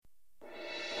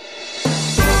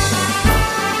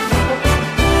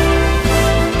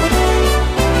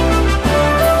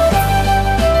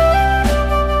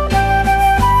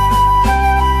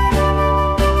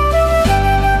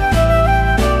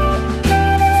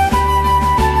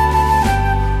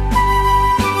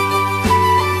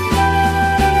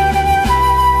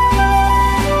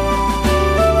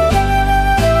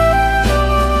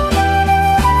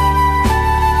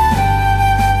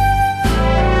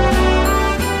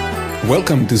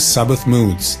Welcome to Sabbath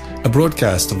Moods, a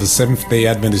broadcast of the Seventh-day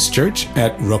Adventist Church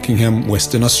at Rockingham,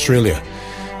 Western Australia.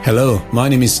 Hello, my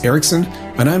name is Erickson,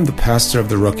 and I'm the pastor of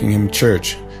the Rockingham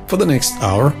Church. For the next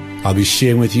hour, I'll be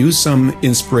sharing with you some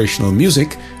inspirational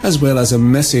music, as well as a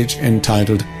message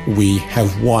entitled, We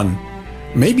Have Won.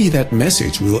 Maybe that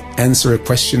message will answer a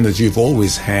question that you've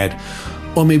always had,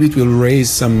 or maybe it will raise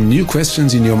some new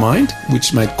questions in your mind,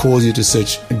 which might cause you to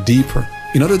search deeper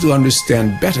in order to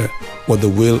understand better what the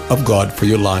will of God for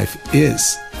your life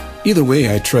is. Either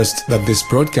way, I trust that this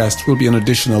broadcast will be an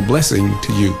additional blessing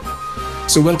to you.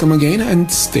 So welcome again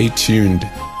and stay tuned.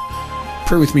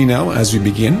 Pray with me now as we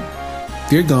begin.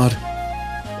 Dear God,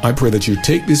 I pray that you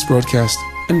take this broadcast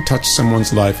and touch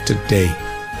someone's life today.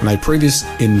 And I pray this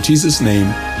in Jesus' name.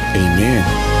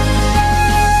 Amen.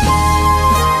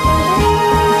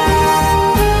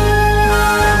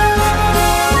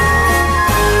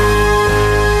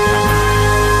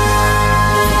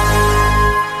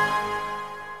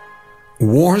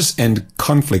 Wars and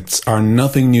conflicts are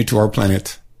nothing new to our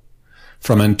planet.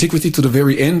 From antiquity to the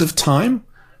very end of time,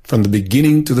 from the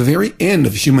beginning to the very end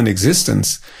of human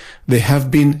existence, there have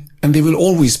been and there will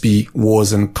always be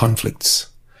wars and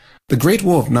conflicts. The Great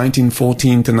War of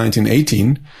 1914 to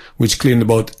 1918, which claimed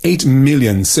about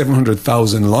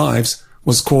 8,700,000 lives,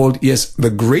 was called, yes,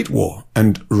 the Great War,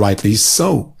 and rightly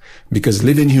so, because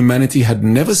living humanity had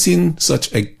never seen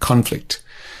such a conflict.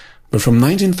 But from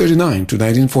 1939 to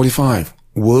 1945,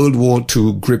 World War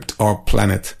II gripped our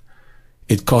planet.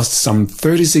 It cost some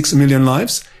 36 million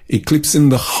lives, eclipsing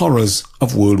the horrors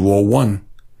of World War I.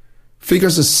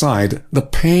 Figures aside, the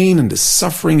pain and the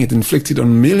suffering it inflicted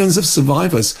on millions of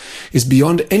survivors is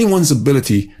beyond anyone's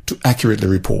ability to accurately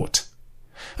report.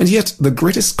 And yet, the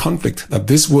greatest conflict that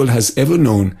this world has ever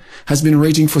known has been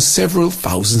raging for several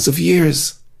thousands of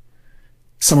years.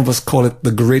 Some of us call it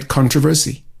the Great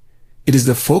Controversy. It is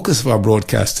the focus of our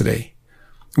broadcast today.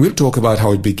 We'll talk about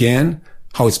how it began,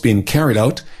 how it's being carried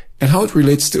out, and how it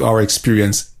relates to our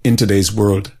experience in today's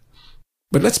world.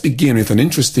 But let's begin with an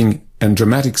interesting and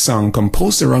dramatic song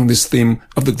composed around this theme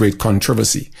of the Great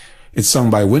Controversy. It's sung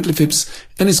by Wintley Phipps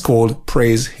and is called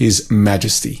Praise His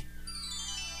Majesty.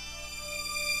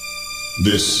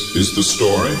 This is the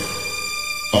story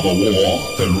of a war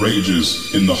that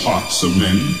rages in the hearts of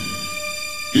men.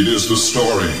 It is the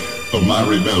story of my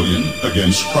rebellion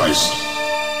against Christ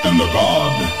and the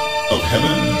God of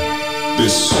heaven.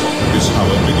 This is how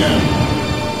it began.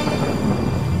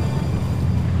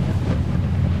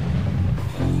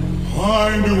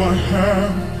 Why do I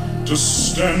have to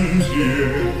stand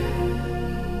here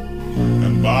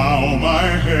and bow my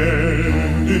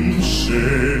head in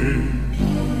shame?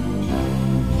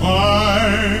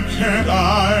 Why can't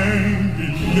I be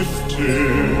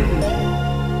lifted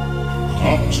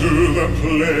up to the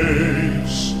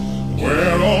place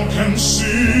where all can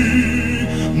see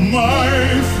my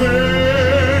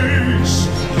face?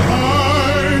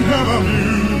 I have a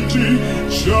beauty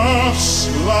just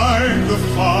like the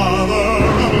Father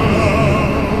of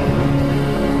love.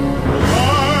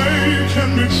 I can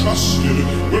be trusted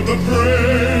with the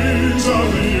praise of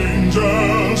the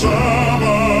angels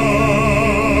above.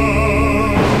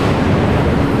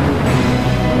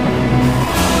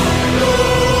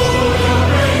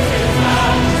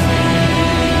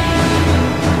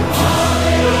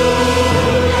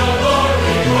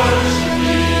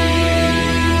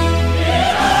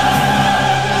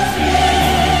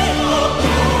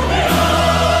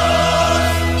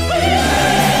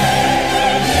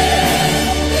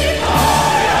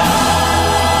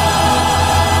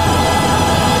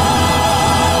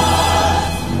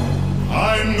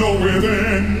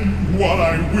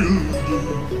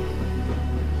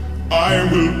 I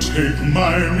will take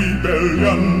my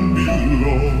rebellion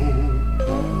below,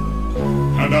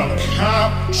 and I'll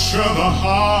capture the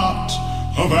heart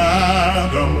of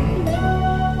Adam.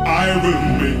 I will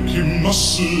make him a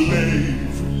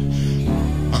slave,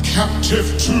 a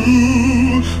captive to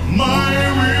my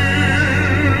will,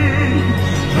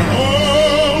 and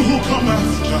all who come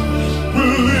after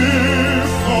will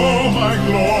live for my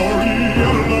glory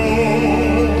alone.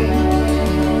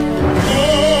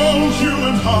 All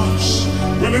human hearts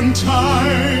will in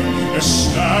time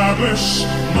establish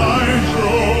my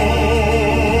throne.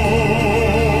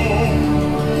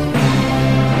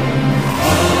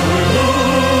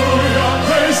 Hallelujah,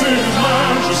 praise His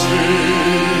majesty.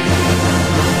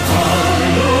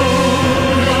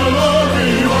 Hallelujah, Lord, we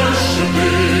worship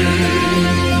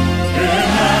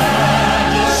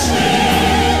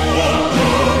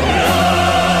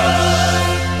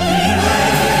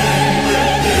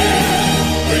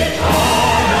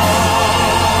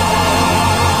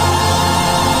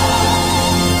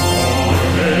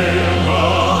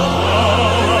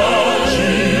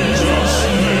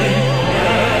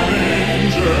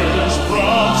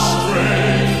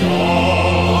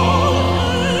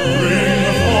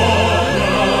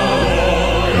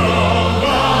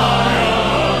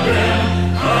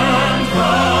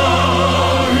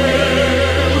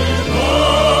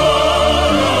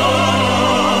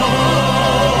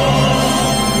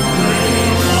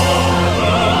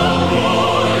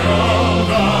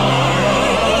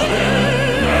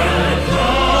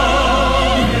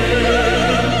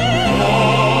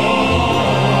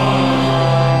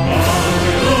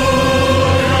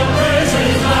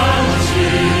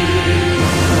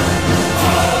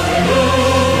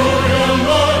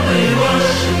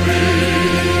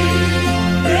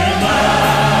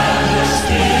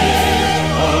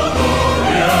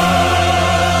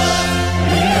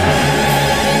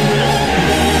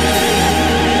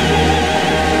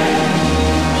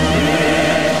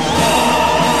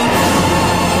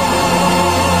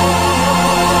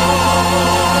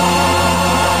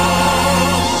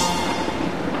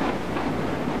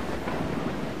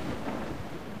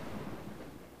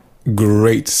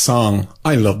song.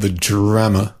 I love the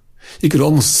drama. You could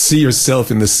almost see yourself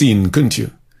in the scene, couldn't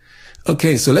you?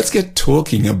 Okay, so let's get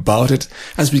talking about it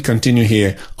as we continue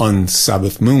here on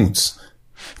Sabbath Moods.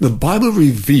 The Bible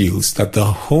reveals that the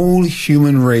whole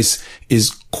human race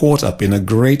is caught up in a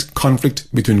great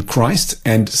conflict between Christ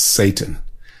and Satan.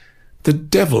 The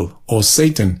devil, or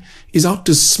Satan, is out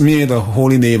to smear the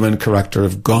holy name and character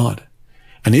of God.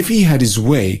 And if he had his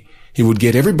way, he would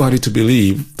get everybody to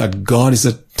believe that God is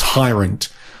a tyrant,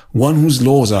 one whose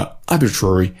laws are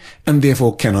arbitrary and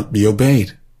therefore cannot be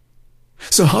obeyed.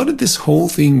 So how did this whole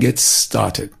thing get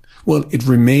started? Well, it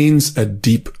remains a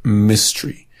deep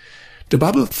mystery. The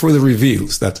Bible further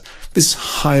reveals that this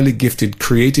highly gifted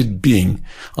created being,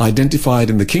 identified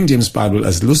in the King James Bible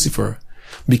as Lucifer,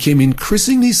 became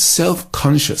increasingly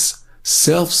self-conscious,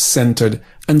 self-centered,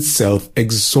 and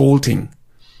self-exalting.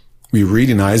 We read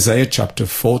in Isaiah chapter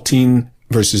 14,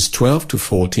 verses 12 to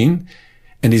 14,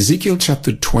 and Ezekiel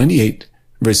chapter 28,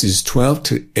 verses 12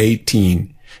 to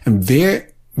 18. And there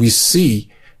we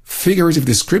see figurative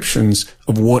descriptions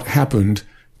of what happened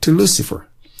to Lucifer.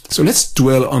 So let's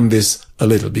dwell on this a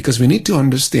little because we need to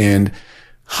understand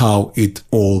how it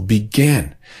all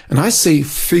began. And I say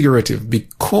figurative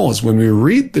because when we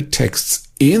read the texts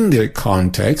in their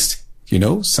context,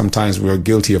 sometimes we are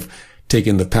guilty of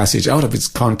taking the passage out of its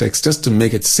context just to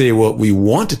make it say what we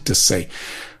want it to say.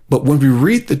 But when we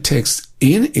read the text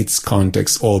in its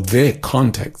context or their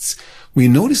context, we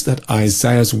notice that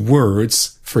Isaiah's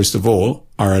words, first of all,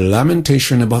 are a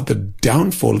lamentation about the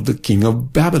downfall of the king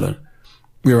of Babylon,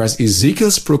 whereas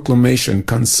Ezekiel's proclamation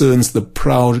concerns the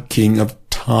proud king of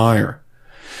Tyre.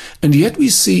 And yet we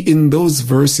see in those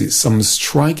verses some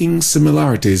striking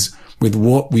similarities with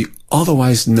what we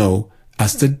otherwise know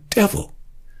as the devil.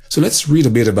 So let's read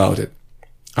a bit about it.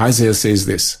 Isaiah says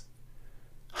this,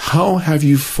 "How have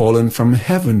you fallen from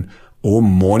heaven, O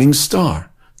morning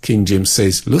star?" King James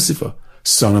says, "Lucifer,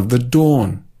 son of the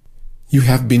dawn. You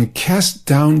have been cast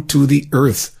down to the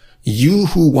earth, you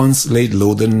who once laid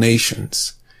low the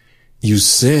nations. You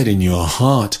said in your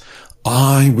heart,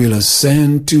 I will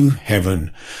ascend to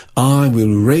heaven. I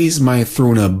will raise my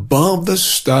throne above the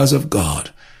stars of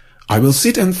God. I will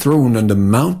sit enthroned on the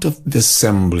mount of the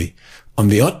assembly, on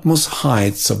the utmost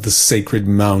heights of the sacred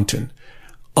mountain.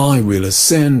 I will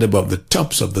ascend above the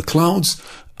tops of the clouds.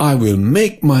 I will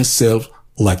make myself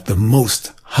like the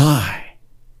Most High."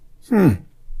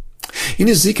 In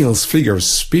Ezekiel's figure of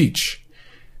speech,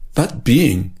 that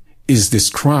being is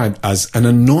described as an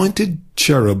anointed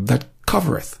cherub that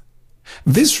covereth.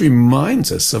 This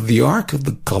reminds us of the Ark of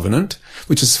the Covenant,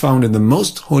 which is found in the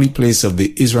most holy place of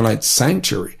the Israelite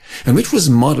sanctuary, and which was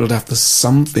modeled after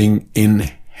something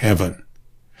in heaven.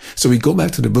 So we go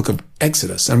back to the book of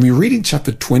Exodus, and we read in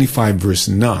chapter 25, verse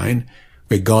 9,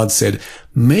 where God said,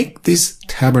 "Make this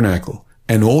tabernacle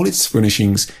and all its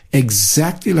furnishings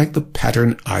exactly like the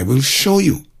pattern I will show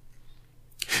you."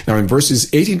 Now in verses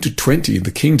 18 to 20 in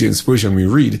the King James Version we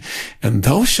read, "And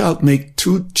thou shalt make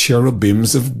 2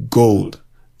 cherubims of gold.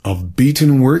 Of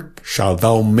beaten work shalt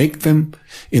thou make them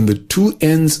in the 2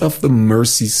 ends of the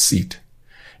mercy seat.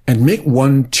 And make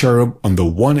 1 cherub on the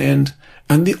one end,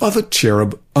 and the other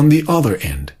cherub on the other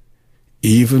end.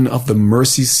 Even of the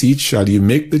mercy seat shall you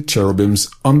make the cherubims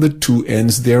on the 2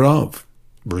 ends thereof."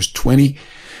 Verse 20,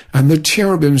 "And the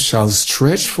cherubims shall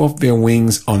stretch forth their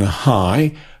wings on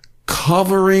high,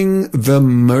 covering the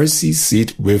mercy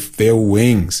seat with their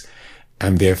wings,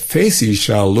 and their faces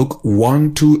shall look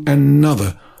one to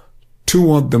another.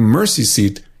 Toward the mercy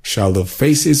seat shall the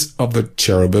faces of the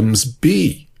cherubims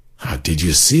be." Did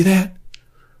you see that?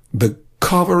 The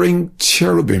covering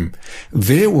cherubim,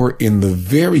 they were in the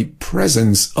very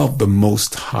presence of the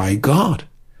Most High God.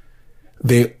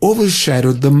 They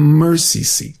overshadowed the mercy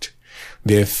seat.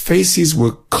 Their faces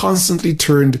were constantly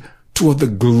turned toward the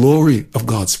glory of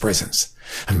God's presence.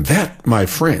 And that, my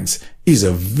friends, is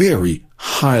a very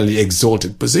highly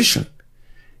exalted position.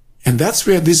 And that's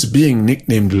where this being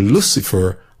nicknamed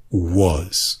Lucifer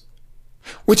was.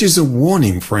 Which is a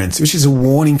warning, friends, which is a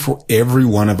warning for every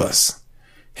one of us.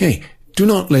 Hey, do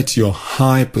not let your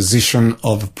high position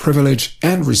of privilege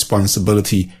and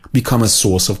responsibility become a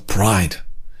source of pride.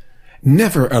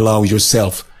 Never allow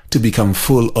yourself to become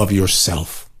full of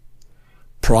yourself.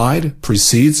 Pride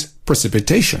precedes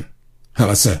precipitation. Well,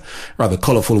 that's a rather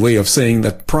colorful way of saying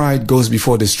that pride goes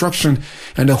before destruction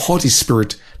and a haughty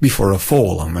spirit before a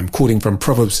fall. I'm quoting from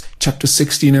Proverbs chapter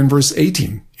 16 and verse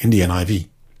 18 in the NIV.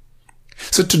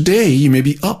 So today you may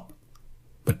be up,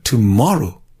 but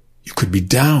tomorrow you could be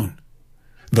down.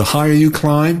 The higher you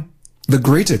climb, the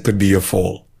greater could be your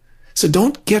fall. So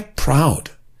don't get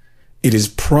proud. It is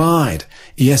pride.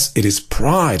 Yes, it is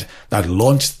pride that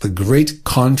launched the great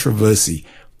controversy.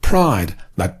 Pride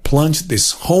that plunged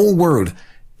this whole world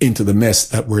into the mess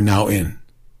that we're now in.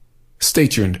 Stay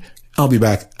tuned. I'll be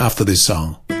back after this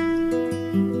song.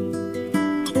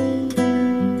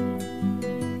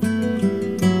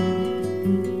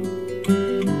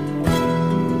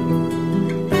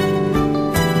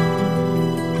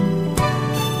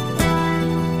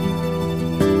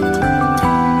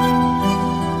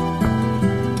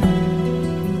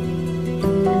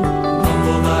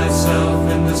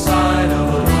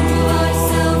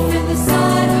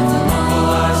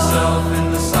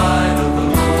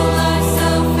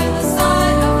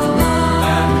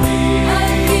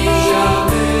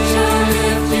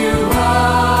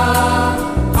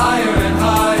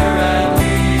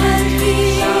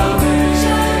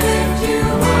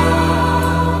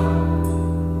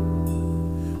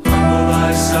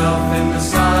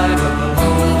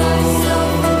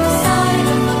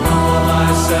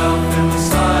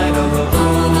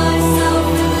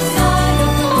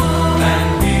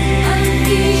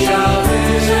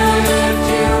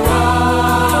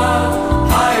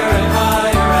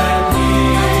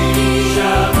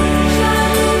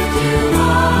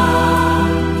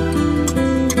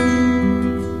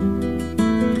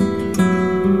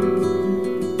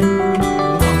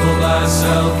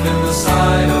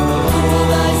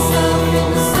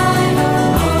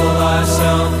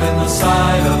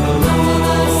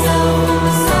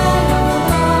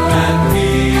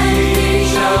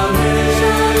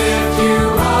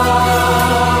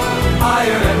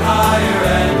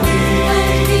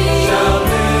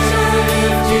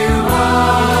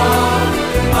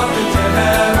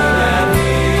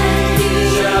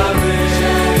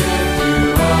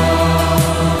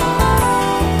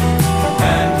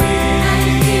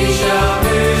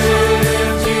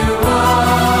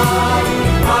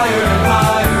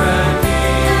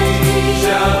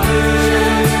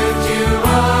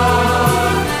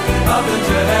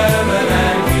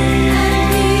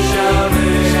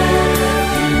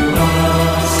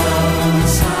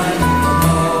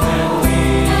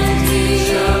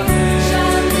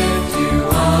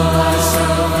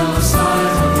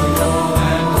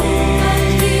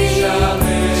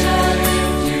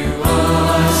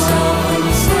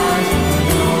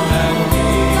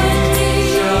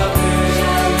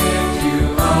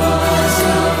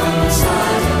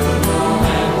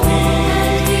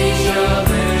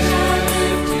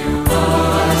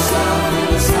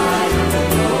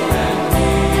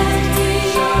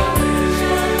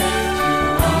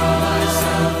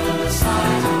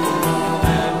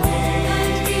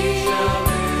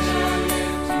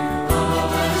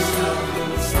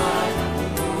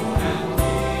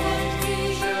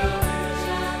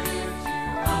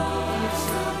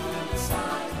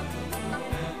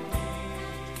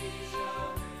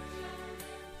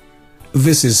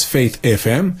 This is Faith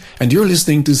FM, and you're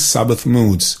listening to Sabbath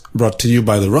Moods, brought to you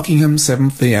by the Rockingham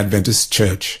Seventh-day Adventist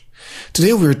Church.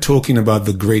 Today we're talking about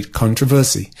the great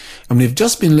controversy, and we've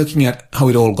just been looking at how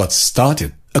it all got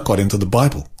started, according to the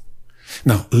Bible.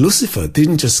 Now, Lucifer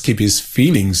didn't just keep his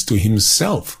feelings to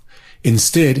himself.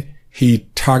 Instead, he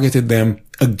targeted them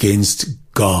against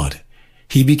God.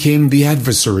 He became the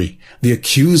adversary, the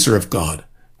accuser of God,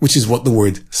 which is what the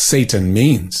word Satan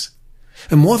means.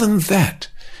 And more than that,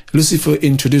 Lucifer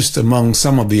introduced among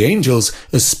some of the angels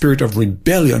a spirit of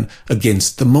rebellion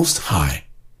against the Most High.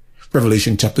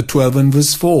 Revelation chapter 12 and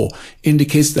verse 4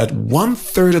 indicates that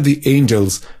 1/3 of the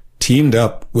angels teamed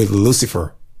up with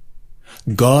Lucifer.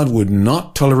 God would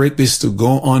not tolerate this to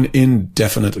go on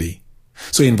indefinitely.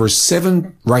 So in verse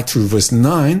 7 right through verse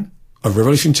 9 of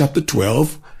Revelation chapter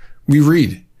 12, we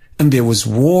read, "And there was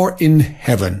war in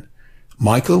heaven.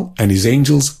 Michael and his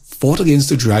angels fought against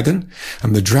the dragon,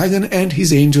 and the dragon and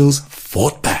his angels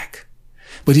fought back.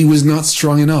 But he was not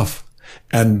strong enough,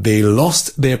 and they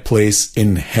lost their place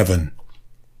in heaven.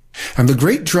 And the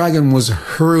great dragon was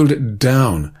hurled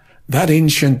down, that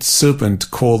ancient serpent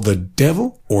called the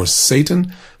devil or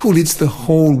Satan, who leads the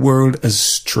whole world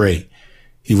astray.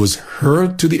 He was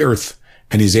hurled to the earth,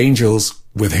 and his angels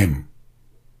with him."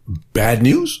 Bad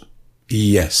news?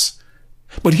 Yes.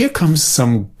 But here comes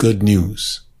some good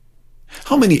news.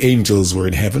 How many angels were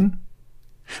in heaven?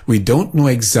 We don't know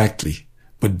exactly,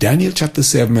 but Daniel chapter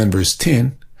 7 and verse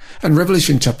 10 and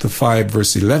Revelation chapter 5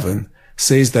 verse 11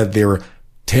 says that there were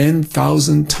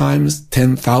 10,000 times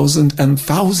 10,000 and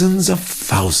thousands of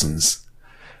thousands.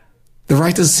 The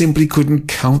writers simply couldn't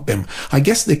count them. I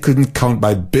guess they couldn't count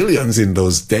by billions in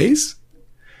those days.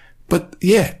 But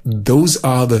yeah, those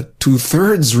are the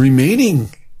 2/3 remaining.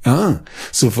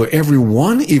 So for every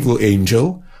one evil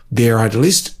angel, there are at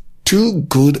least two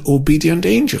good, obedient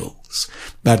angels.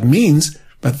 That means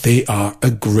that they are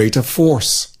a greater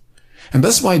force. And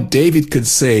that's why David could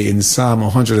say in Psalm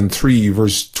 103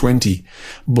 verse 20,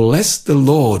 "Bless the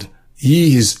Lord, ye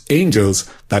his angels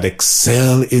that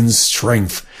excel in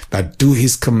strength, that do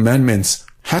his commandments,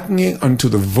 hearkening unto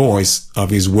the voice of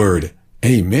his word."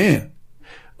 Amen.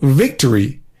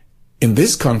 Victory in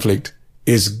this conflict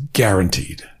is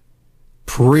guaranteed.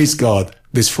 Praise God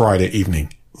this Friday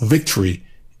evening. Victory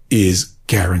is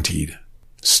guaranteed.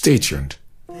 Stay tuned.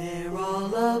 They're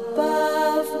all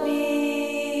above me,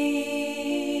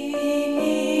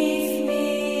 beneath me,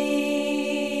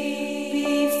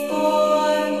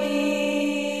 before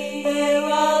me.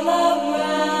 They're all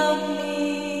around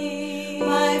me.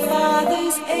 My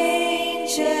Father's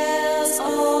angels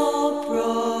all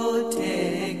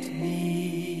protect me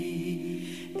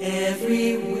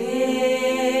everywhere.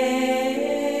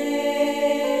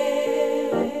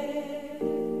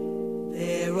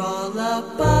 They're all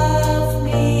above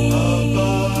me,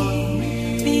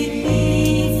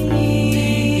 beneath me,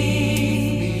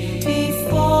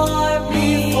 before me.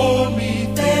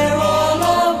 They're all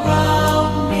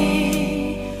around me.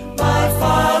 My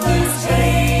Father's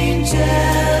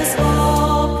angels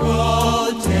all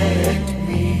protect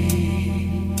me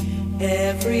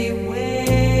everywhere.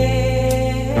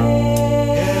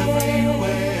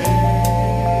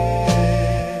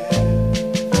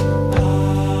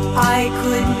 I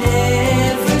could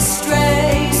never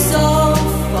stray so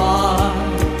far.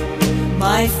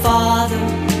 My Father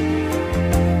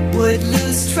would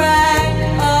lose track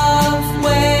of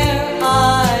where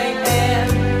I am.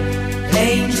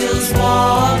 Angels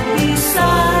walk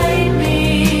beside me,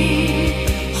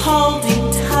 holding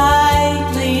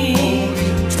tightly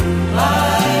to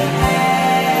my hand.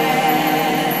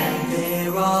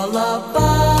 They're all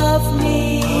above me,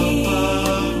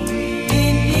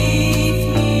 beneath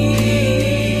me,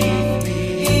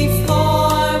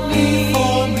 before me.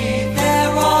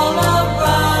 They're all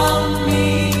around me.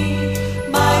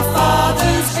 My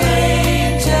Father's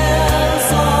angels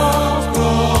all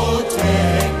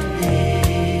protect me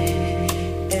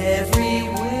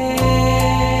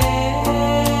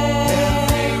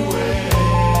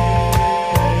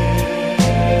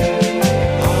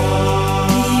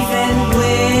Even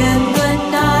when the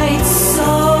night's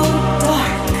so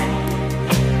dark,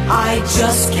 I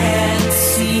just can't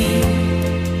see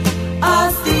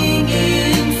a thing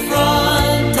in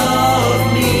front of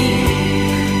me.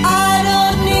 I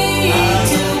don't need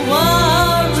to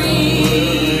worry.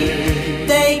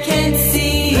 They can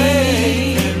see.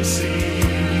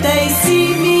 They see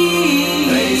me.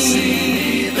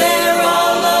 They're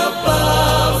all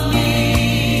above me,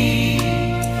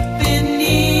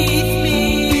 beneath me.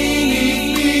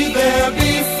 They're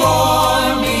before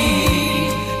me.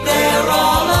 They're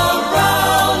all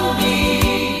around me.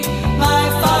 My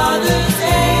Father's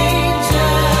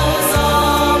angels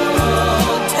all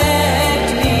protect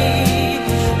me.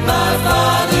 My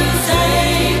Father's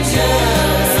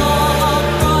angels all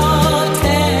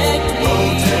protect me.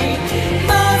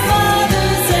 My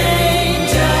Father's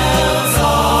angels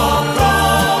all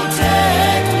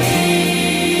protect me.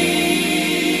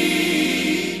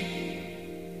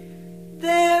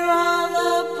 They're all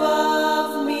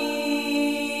above me,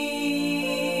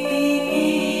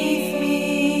 beneath me,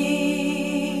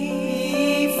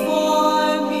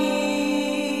 before me.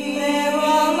 They're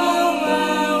all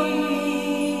around me.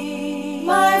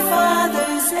 My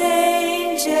Father's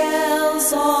angels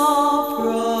all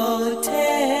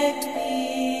protect me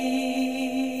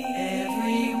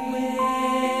everywhere.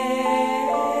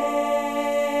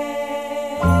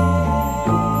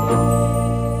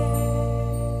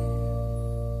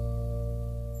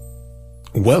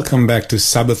 Welcome back to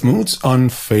Sabbath Moods on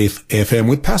Faith FM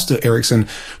with Pastor Erickson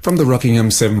from the Rockingham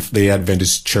Seventh-day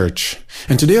Adventist Church.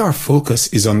 And today our focus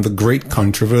is on the great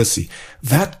controversy,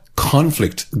 that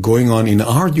conflict going on in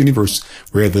our universe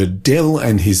where the devil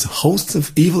and his hosts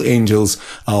of evil angels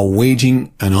are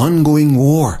waging an ongoing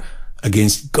war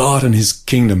against God and his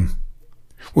kingdom.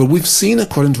 Well, we've seen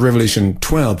according to Revelation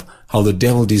 12 how the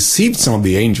devil deceived some of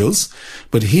the angels,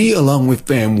 but he along with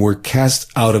them were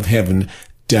cast out of heaven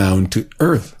down to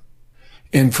earth.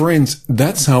 And friends,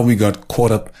 that's how we got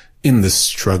caught up in this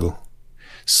struggle.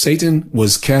 Satan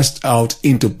was cast out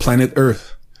into planet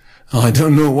Earth. I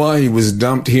don't know why he was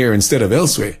dumped here instead of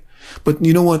elsewhere, but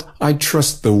you know what? I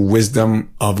trust the wisdom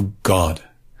of God.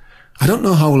 I don't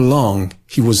know how long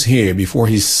he was here before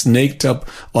he snaked up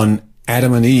on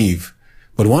Adam and Eve,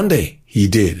 but one day he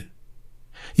did.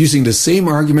 Using the same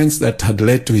arguments that had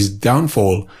led to his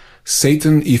downfall,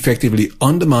 Satan effectively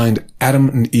undermined Adam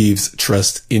and Eve's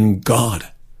trust in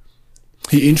God.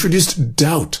 He introduced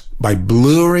doubt by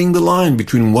blurring the line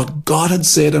between what God had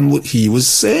said and what he was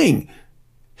saying.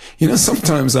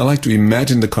 Sometimes I like to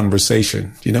imagine the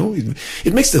conversation,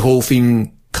 it makes the whole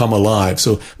thing come alive.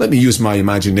 So let me use my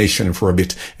imagination for a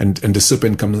bit. And the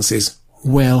serpent comes and says,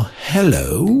 well,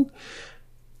 hello.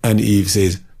 And Eve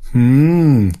says,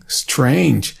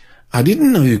 strange. I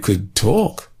didn't know you could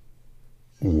talk.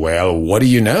 Well, what do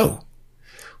you know?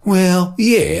 Well,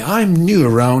 yeah, I'm new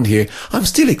around here. I'm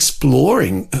still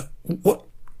exploring. What?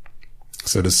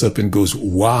 So the serpent goes,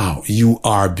 wow, you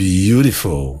are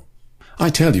beautiful. I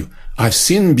tell you, I've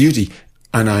seen beauty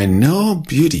and I know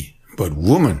beauty, but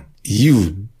woman,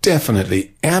 you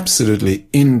definitely, absolutely,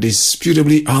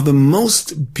 indisputably are the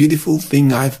most beautiful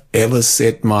thing I've ever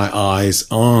set my eyes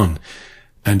on.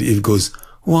 And Eve goes,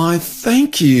 why,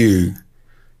 thank you.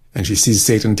 And she sees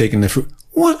Satan taking the fruit.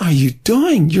 What are you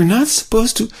doing? You're not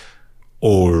supposed to.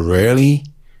 Oh, really?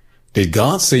 Did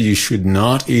God say you should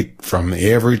not eat from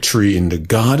every tree in the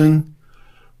garden?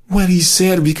 Well, he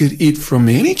said we could eat from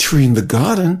any tree in the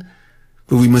garden,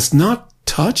 but we must not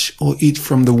touch or eat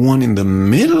from the one in the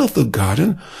middle of the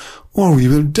garden, or we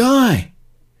will die.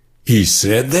 He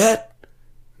said that?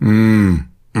 You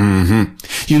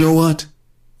know what?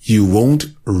 You won't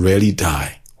really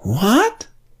die. What?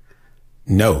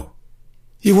 No,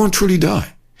 you won't truly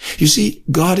die. You see,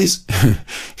 God is,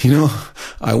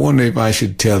 I wonder if I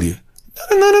should tell you.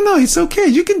 No, it's okay.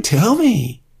 You can tell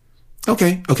me.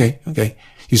 Okay.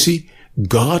 You see,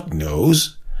 God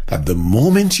knows that the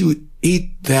moment you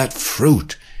eat that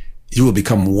fruit, you will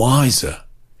become wiser.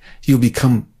 You'll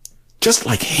become just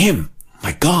like him,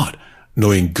 like God,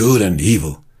 knowing good and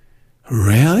evil.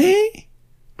 Really?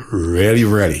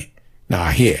 Really. Now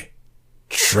here,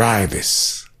 try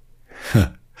this.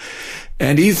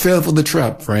 And Eve fell for the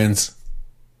trap, friends.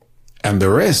 And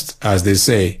the rest, as they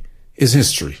say, is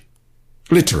history.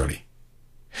 Literally.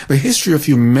 The history of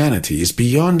humanity is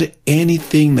beyond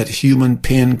anything that human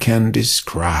pen can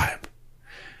describe.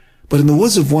 But in the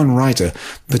words of one writer,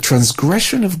 the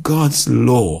transgression of God's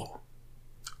law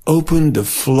opened the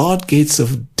floodgates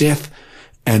of death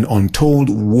and untold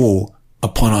woe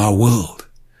upon our world.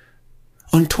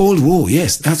 Untold woe,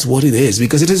 yes, that's what it is,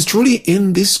 because it is truly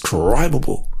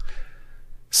indescribable.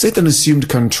 Satan assumed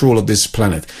control of this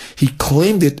planet. He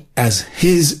claimed it as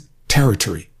his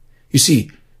territory. You see,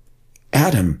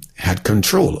 Adam had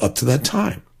control up to that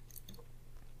time.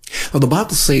 Now, the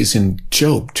Bible says in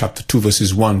Job chapter 2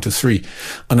 verses 1 to 3,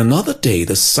 on another day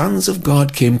the sons of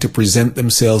God came to present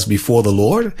themselves before the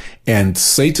Lord, and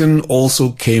Satan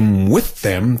also came with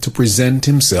them to present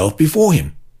himself before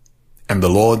him. And the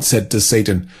Lord said to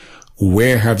Satan,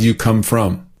 where have you come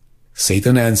from?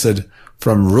 Satan answered,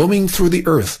 from roaming through the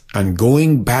earth and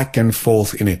going back and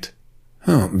forth in it.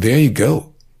 There you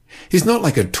go. He's not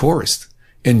like a tourist,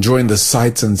 enjoying the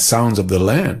sights and sounds of the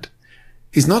land.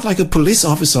 He's not like a police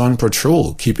officer on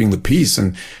patrol, keeping the peace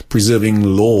and preserving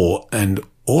law and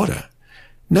order.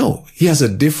 No, he has a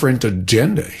different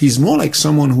agenda. He's more like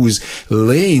someone who is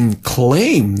laying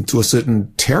claim to a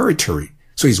certain territory.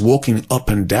 So he's walking up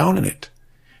and down in it.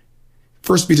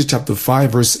 1 Peter chapter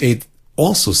 5 verse 8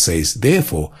 also says,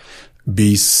 therefore,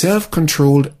 be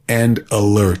self-controlled and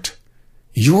alert.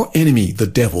 Your enemy, the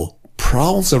devil,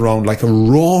 prowls around like a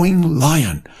roaring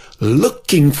lion,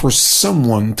 looking for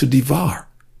someone to devour.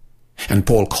 And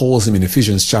Paul calls him in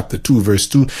Ephesians chapter 2 verse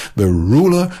 2, the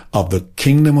ruler of the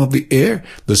kingdom of the air,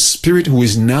 the spirit who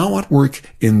is now at work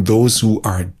in those who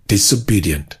are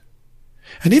disobedient.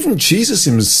 And even Jesus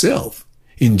himself,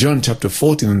 in John chapter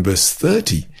 14 and verse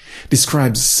 30,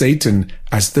 describes Satan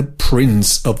as the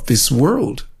prince of this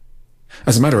world.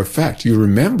 As a matter of fact, you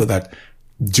remember that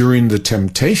during the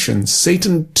temptation,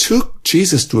 Satan took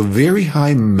Jesus to a very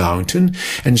high mountain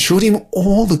and showed him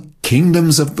all the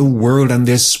kingdoms of the world and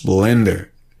their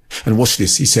splendor. And watch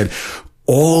this. He said,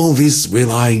 all this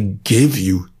will I give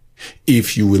you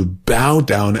if you will bow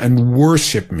down and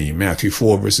worship me. Matthew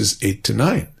 4 verses 8 to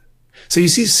 9. So you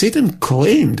see, Satan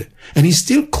claimed, and he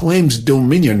still claims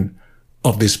dominion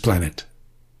of this planet.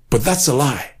 But that's a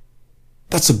lie.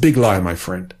 That's a big lie, my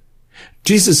friend.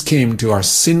 Jesus came to our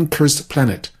sin-cursed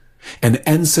planet and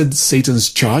answered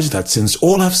Satan's charge that since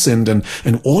all have sinned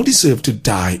and all deserve to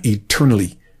die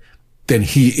eternally, then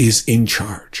he is in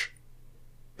charge.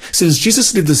 Since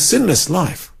Jesus lived a sinless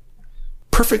life,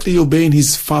 perfectly obeying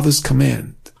his Father's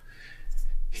command,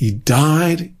 he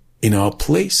died in our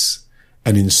place,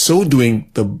 and in so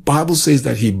doing, the Bible says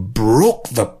that he broke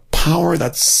the power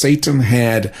that Satan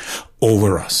had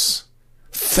over us.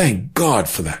 Thank God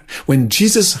for that. When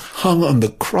Jesus hung on the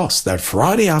cross that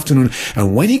Friday afternoon,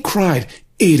 and when he cried,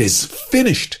 it is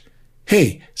finished.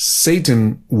 Hey,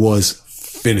 Satan was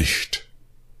finished.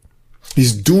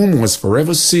 His doom was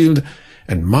forever sealed,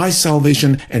 and my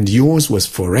salvation and yours was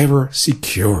forever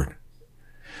secured.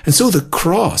 And so the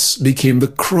cross became the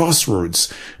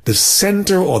crossroads, the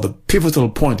center or the pivotal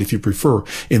point, if you prefer,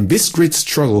 in this great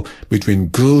struggle between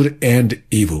good and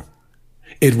evil.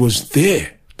 It was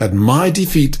there that my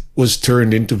defeat was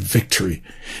turned into victory.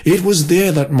 It was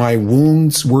there that my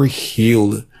wounds were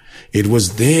healed. It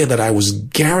was there that I was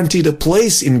guaranteed a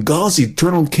place in God's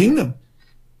eternal kingdom.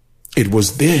 It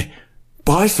was there,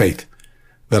 by faith,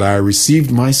 that I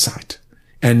received my sight.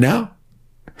 And now,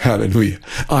 hallelujah,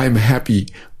 I am happy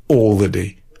all the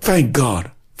day. Thank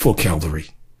God for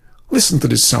Calvary. Listen to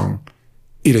this song.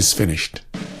 It is finished.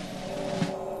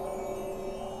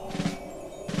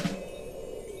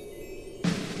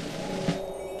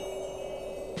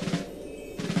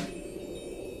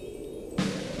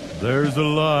 There's a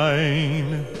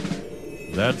line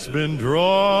that's been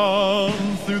drawn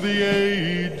through the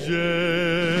ages.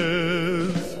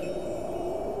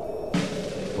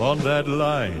 On that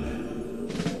line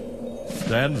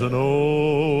stands an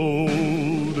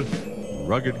old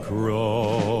rugged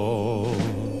cross.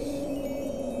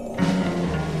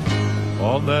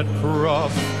 On that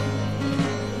cross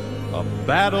a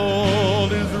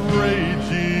battle is raging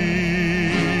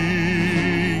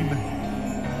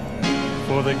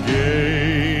for the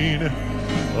gain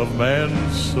of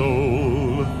man's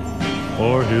soul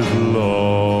or his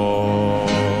loss.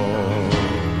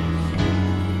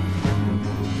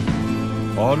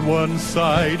 On one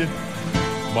side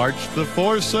marched the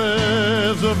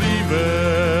forces of evil,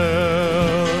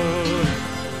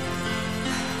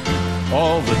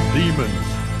 all the demons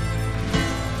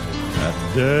and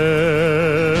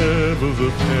devils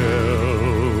of hell.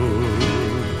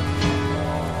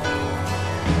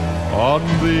 On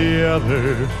the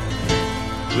other,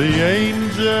 the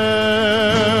angels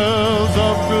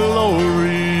of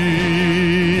glory,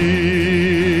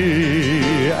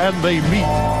 and they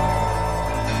meet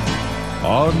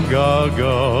on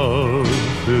Golgotha's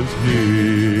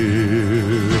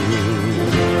hill.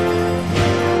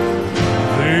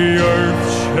 The earth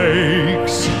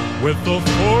shakes with the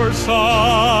force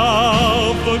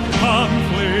of the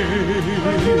conflict,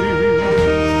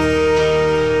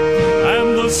 and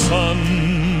the sun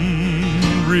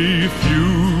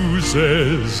refuses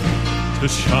to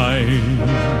shine.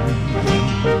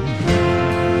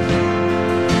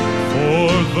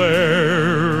 For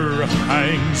there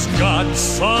hangs God's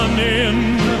Son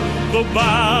in the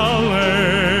balance,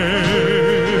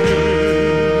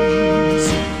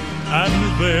 and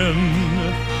then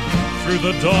through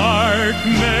the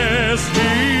darkness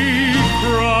he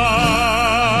cries,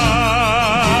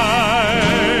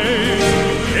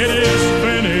 it is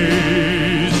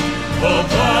finished, the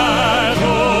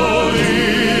battle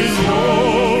is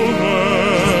over,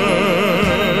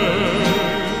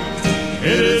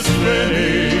 it is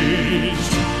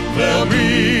finished, there'll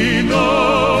be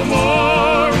no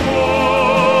more war.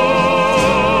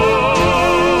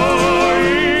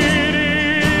 It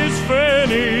is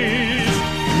finished,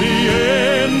 the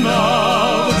end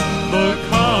of the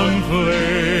conflict.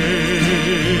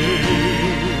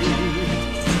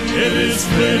 It is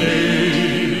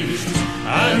finished,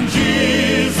 and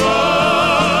Jesus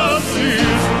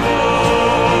is Lord.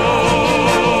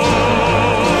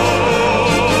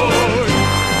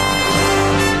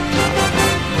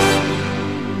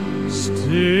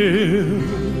 Still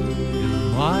in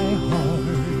my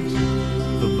heart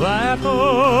the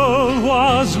battle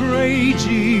was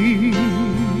raging.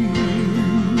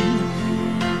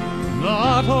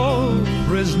 Not all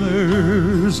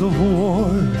prisoners of war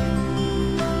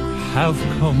have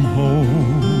come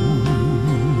home.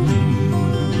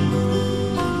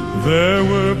 There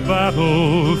were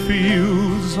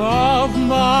battlefields of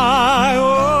my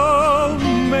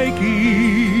own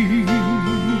making.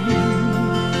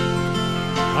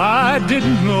 I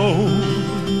didn't know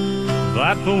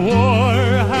that the war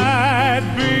had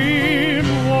been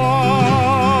won.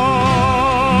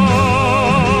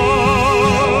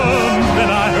 Then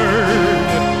I heard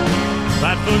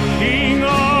that the King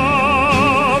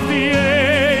of the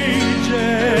ages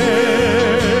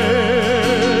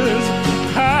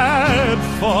had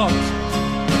fought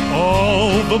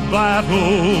all the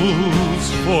battles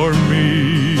for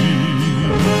me,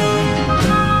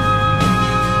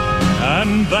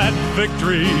 and that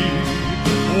victory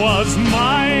was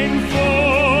mine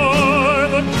for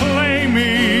the claiming.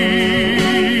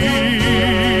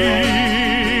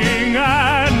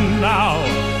 And now,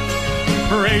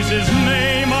 praise his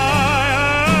name, I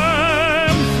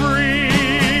am free.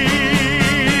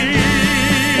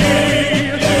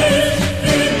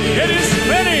 It is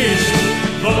finished,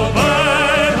 the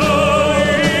battle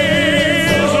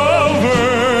is over.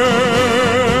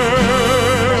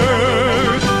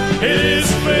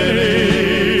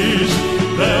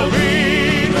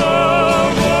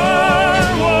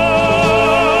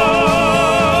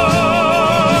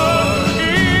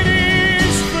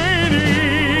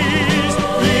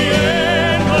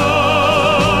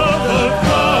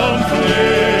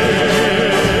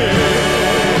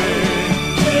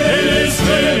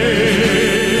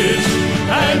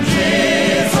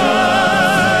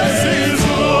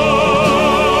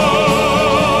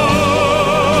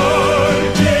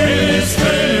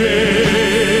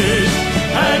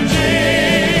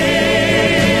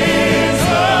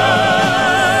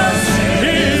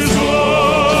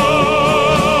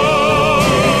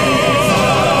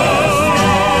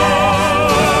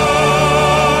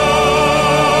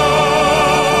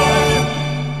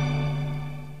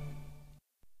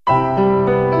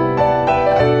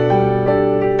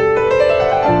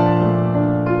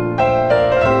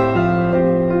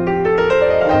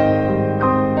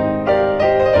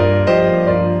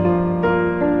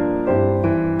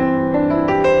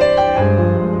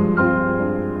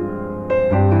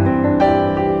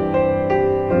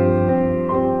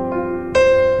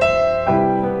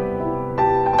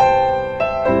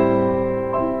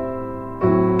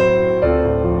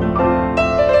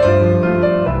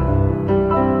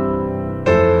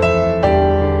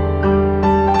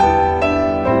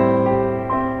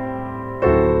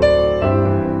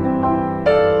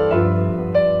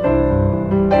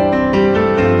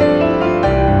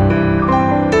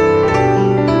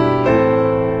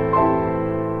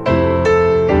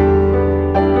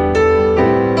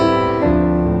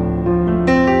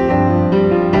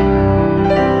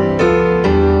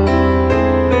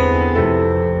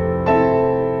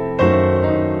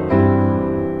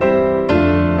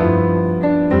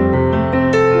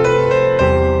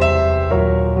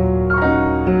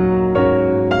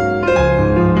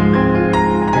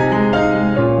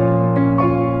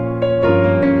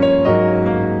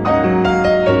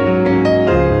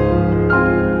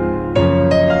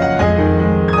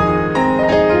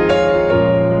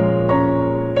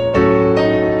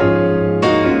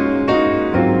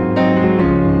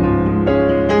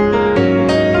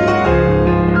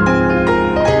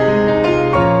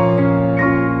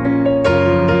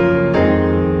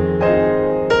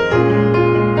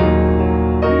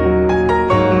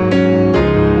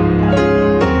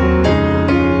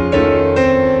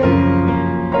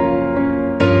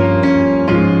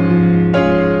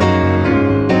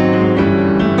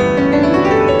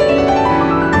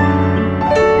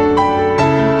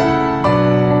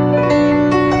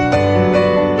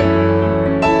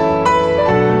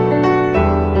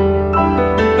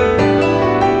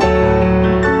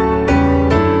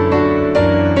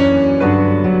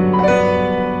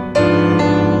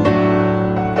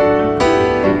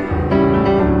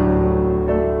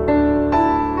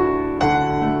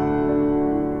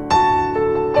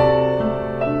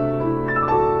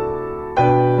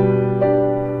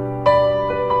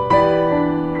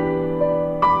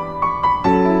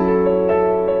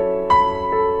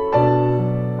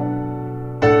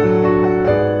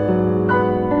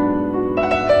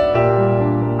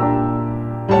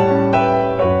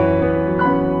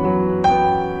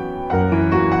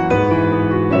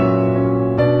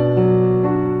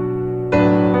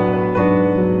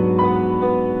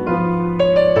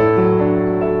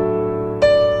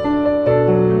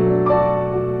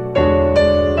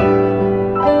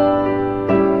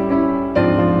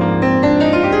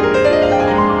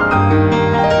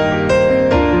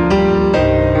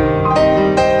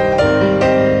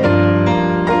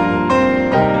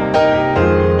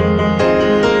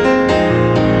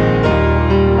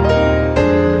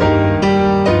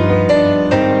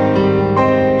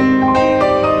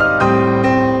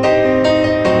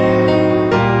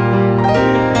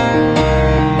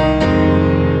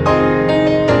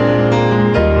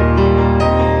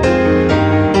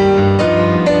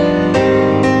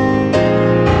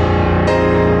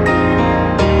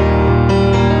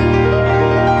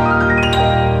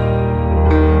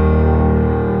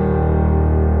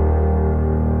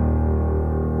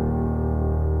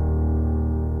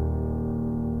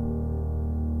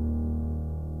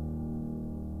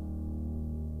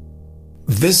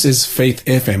 This is Faith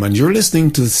FM, and you're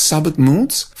listening to Sabbath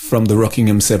Moods from the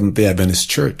Rockingham Seventh-day Adventist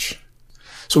Church.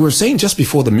 So we're saying just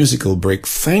before the musical break,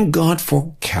 thank God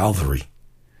for Calvary.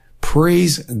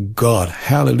 Praise God.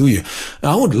 Hallelujah.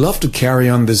 Now, I would love to carry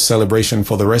on this celebration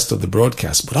for the rest of the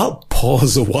broadcast, but I'll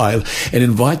pause a while and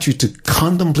invite you to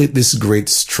contemplate this great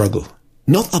struggle,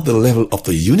 not at the level of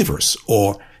the universe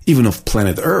or even of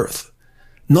planet Earth,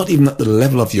 not even at the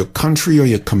level of your country or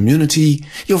your community,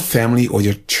 your family or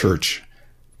your church,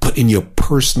 but in your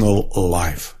personal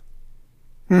life.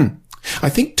 I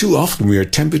think too often we are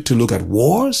tempted to look at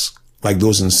wars like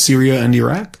those in Syria and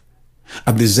Iraq,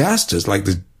 at disasters like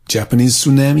the Japanese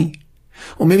tsunami,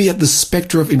 or maybe at the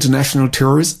specter of international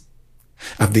terrorism,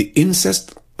 at the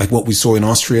incest like what we saw in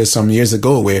Austria some years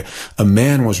ago, where a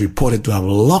man was reported to have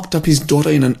locked up his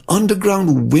daughter in an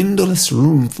underground windowless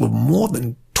room for more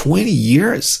than 20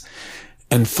 years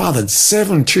and fathered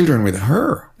 7 children with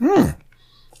her.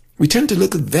 We tend to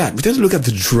look at that. We tend to look at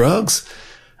the drugs,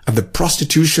 at the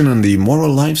prostitution and the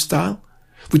immoral lifestyle.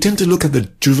 We tend to look at the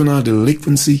juvenile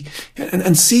delinquency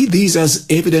and see these as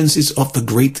evidences of the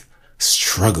great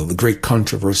struggle, the great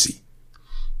controversy.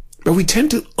 But we tend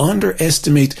to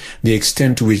underestimate the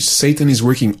extent to which Satan is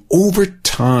working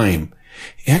overtime,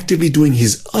 actively doing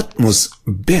his utmost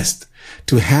best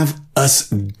to have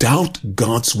us doubt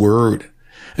God's word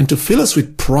and to fill us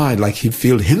with pride like he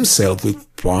filled himself with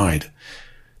pride,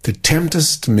 to tempt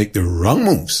us to make the wrong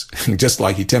moves, just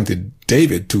like he tempted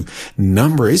David to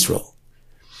number Israel.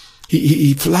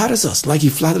 He flatters us like he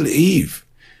flattered Eve,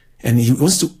 and he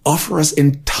wants to offer us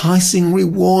enticing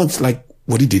rewards like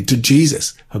what he did to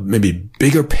Jesus. Maybe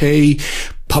bigger pay,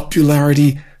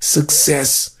 popularity,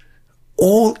 success,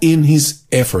 all in his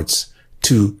efforts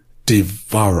to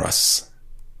devour us.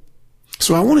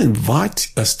 So I want to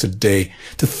invite us today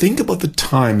to think about the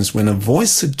times when a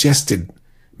voice suggested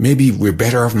maybe we're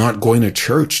better off not going to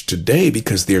church today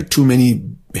because there are too many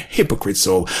hypocrites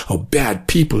or bad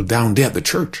people down there at the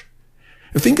church.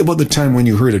 Think about the time when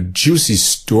you heard a juicy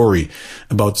story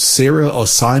about Sarah or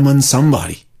Simon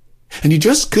somebody, and you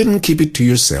just couldn't keep it to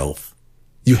yourself.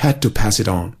 You had to pass it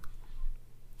on.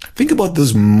 Think about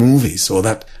those movies or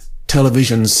that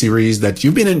television series that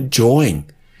you've been enjoying,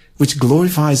 which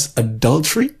glorifies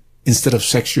adultery instead of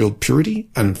sexual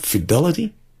purity and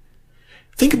fidelity.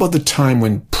 Think about the time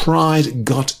when pride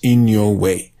got in your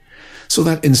way, so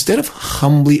that instead of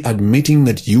humbly admitting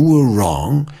that you were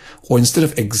wrong, or instead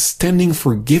of extending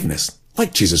forgiveness,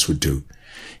 like Jesus would do,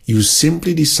 you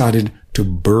simply decided to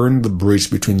burn the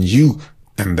bridge between you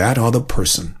and that other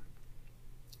person.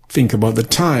 Think about the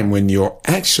time when your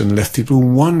action left people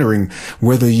wondering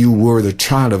whether you were the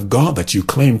child of God that you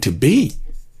claimed to be.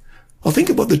 Or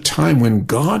think about the time when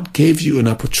God gave you an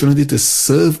opportunity to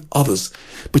serve others,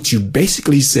 but you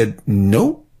basically said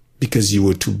no because you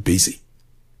were too busy.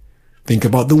 Think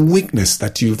about the weakness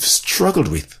that you've struggled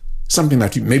with, something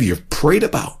that maybe you've prayed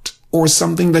about, or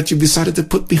something that you've decided to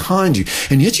put behind you,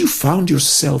 and yet you found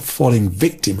yourself falling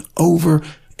victim over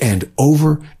and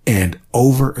over and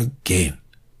over again.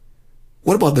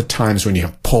 What about the times when you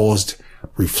have paused,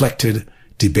 reflected,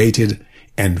 debated,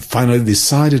 and finally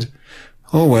decided,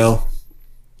 oh well,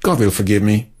 God will forgive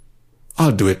me.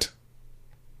 I'll do it.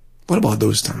 What about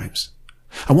those times?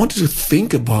 I want you to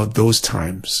think about those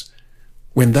times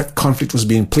when that conflict was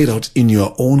being played out in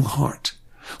your own heart,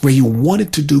 where you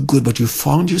wanted to do good, but you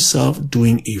found yourself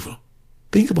doing evil.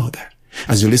 Think about that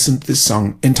as you listen to this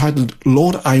song entitled,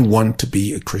 Lord, I Want to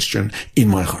Be a Christian in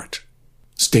My Heart.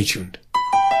 Stay tuned.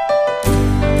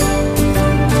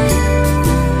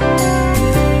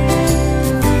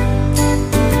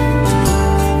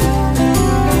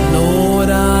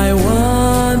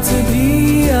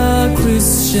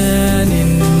 Christian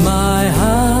in my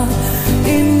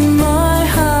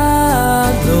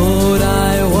heart, Lord,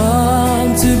 I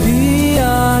want to be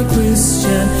a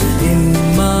Christian in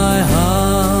my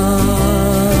heart,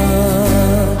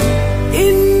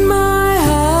 in my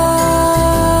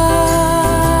heart,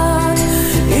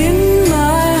 in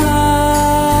my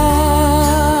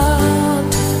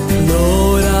heart.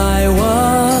 Lord, I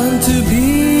want to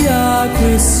be a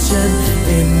Christian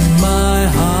in my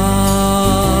heart.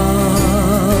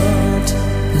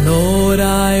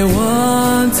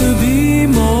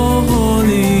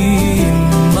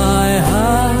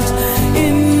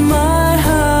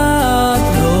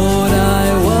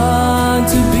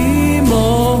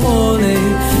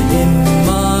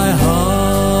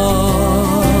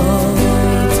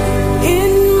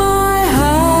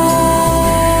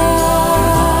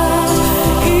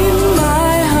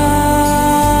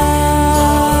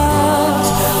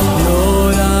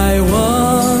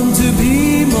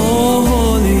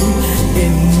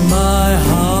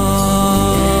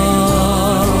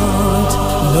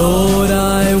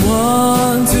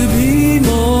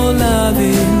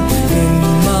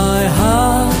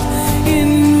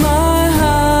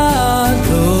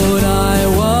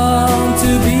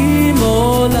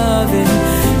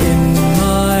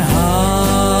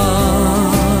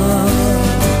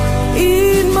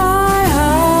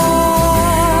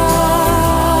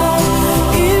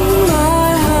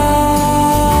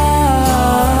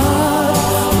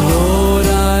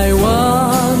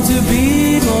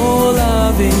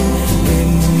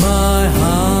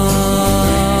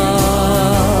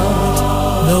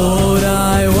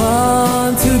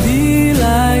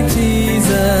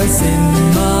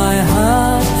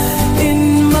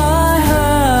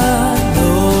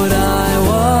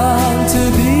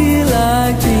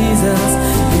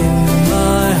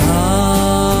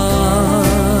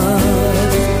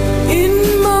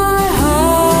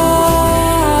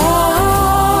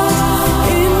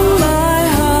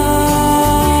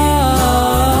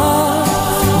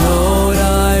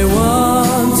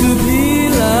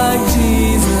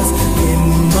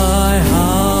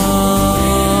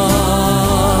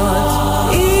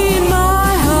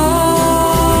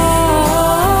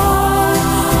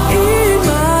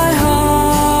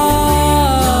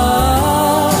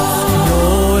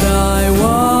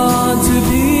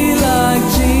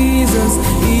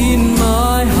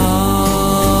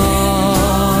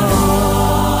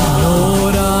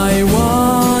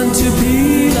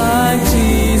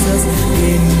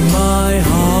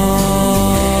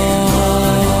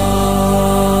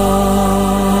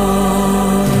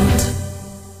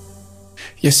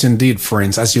 Yes, indeed,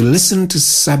 friends. As you listen to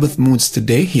Sabbath Moods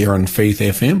today here on Faith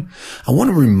FM, I want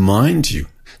to remind you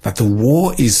that the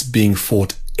war is being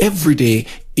fought every day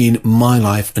in my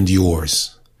life and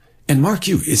yours. And mark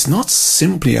you, it's not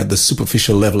simply at the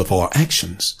superficial level of our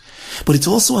actions, but it's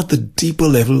also at the deeper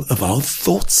level of our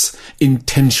thoughts,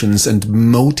 intentions, and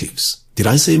motives. Did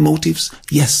I say motives?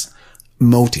 Yes,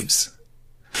 motives.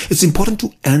 It's important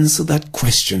to answer that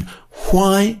question.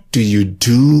 Why do you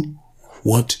do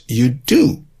what you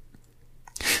do?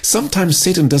 Sometimes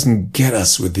Satan doesn't get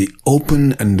us with the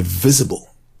open and visible,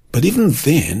 but even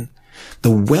then, the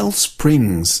well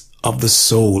springs of the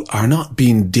soul are not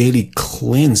being daily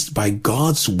cleansed by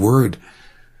God's word,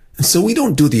 and so we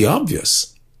don't do the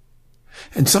obvious.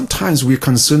 And sometimes we're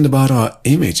concerned about our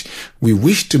image. We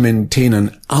wish to maintain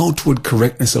an outward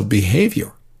correctness of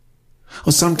behavior.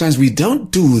 Or sometimes we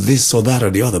don't do this or that or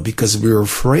the other because we're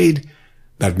afraid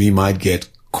that we might get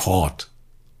caught.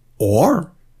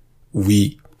 Or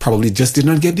we probably just did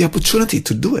not get the opportunity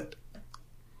to do it.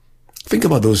 Think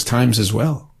about those times as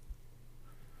well.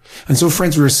 And so,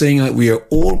 friends, we're saying that we are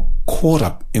all caught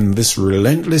up in this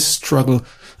relentless struggle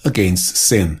against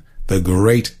sin, the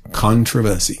great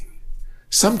controversy.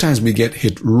 Sometimes we get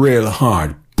hit real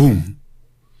hard, boom.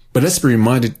 But let's be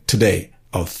reminded today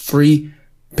of 3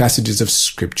 passages of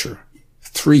Scripture.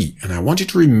 3, and I want you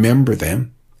to remember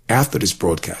them after this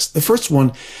broadcast. The first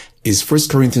one is 1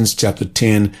 Corinthians chapter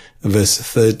 10, verse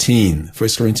 13. 1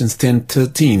 Corinthians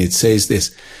 10:13, it says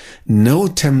this, "No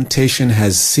temptation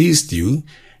has seized you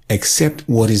except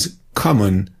what is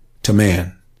common to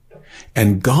man.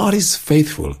 And God is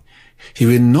faithful. He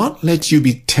will not let you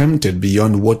be tempted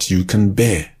beyond what you can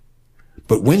bear.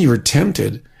 But when you are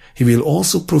tempted, He will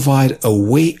also provide a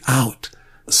way out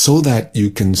so that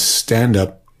you can stand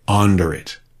up under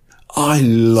it." I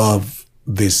love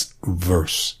this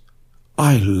verse.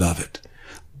 I love it.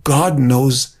 God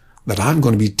knows that I'm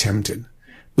going to be tempted,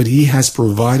 but He has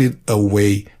provided a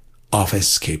way of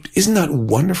escape. Isn't that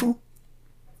wonderful?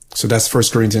 So that's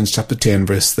 1 Corinthians chapter 10,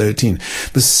 verse 13.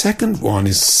 The second one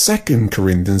is 2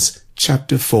 Corinthians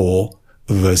chapter 4,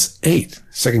 verse 8.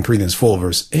 2 Corinthians 4,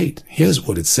 verse 8. Here's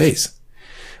what it says.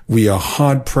 "We are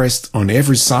hard pressed on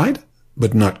every side,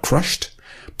 but not crushed,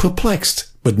 perplexed,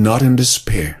 but not in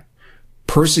despair,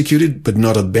 persecuted, but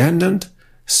not abandoned,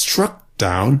 struck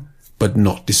down, but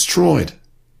not destroyed.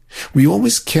 We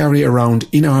always carry around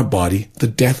in our body the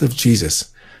death of Jesus,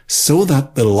 so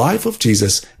that the life of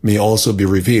Jesus may also be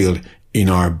revealed in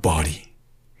our body."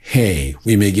 Hey,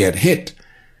 we may get hit,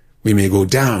 we may go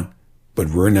down,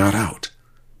 but we're not out.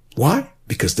 Why?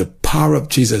 Because the power of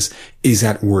Jesus is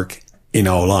at work in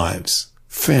our lives.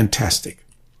 Fantastic.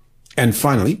 And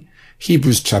finally,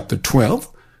 Hebrews chapter 12,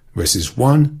 verses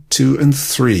 1, 2, and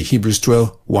 3. Hebrews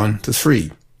 12, 1 to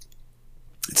 3.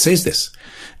 It says this,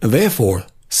 "Therefore,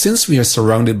 since we are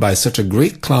surrounded by such a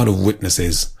great cloud of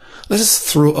witnesses, let us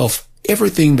throw off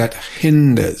everything that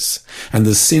hinders and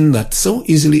the sin that so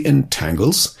easily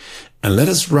entangles, and let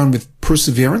us run with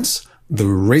perseverance the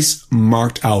race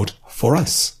marked out for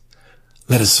us.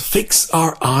 Let us fix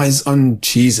our eyes on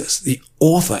Jesus, the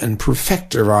author and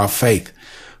perfecter of our faith,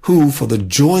 who, for the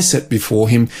joy set before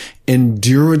Him,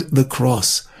 endured the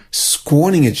cross,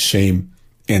 scorning its shame,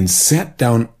 and sat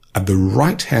down at the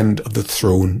right hand of the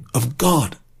throne of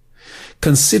God.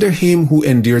 Consider Him who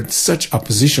endured such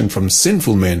opposition from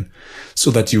sinful men,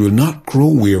 so that you will not grow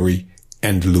weary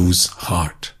and lose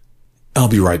heart." I'll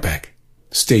be right back.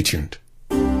 Stay tuned.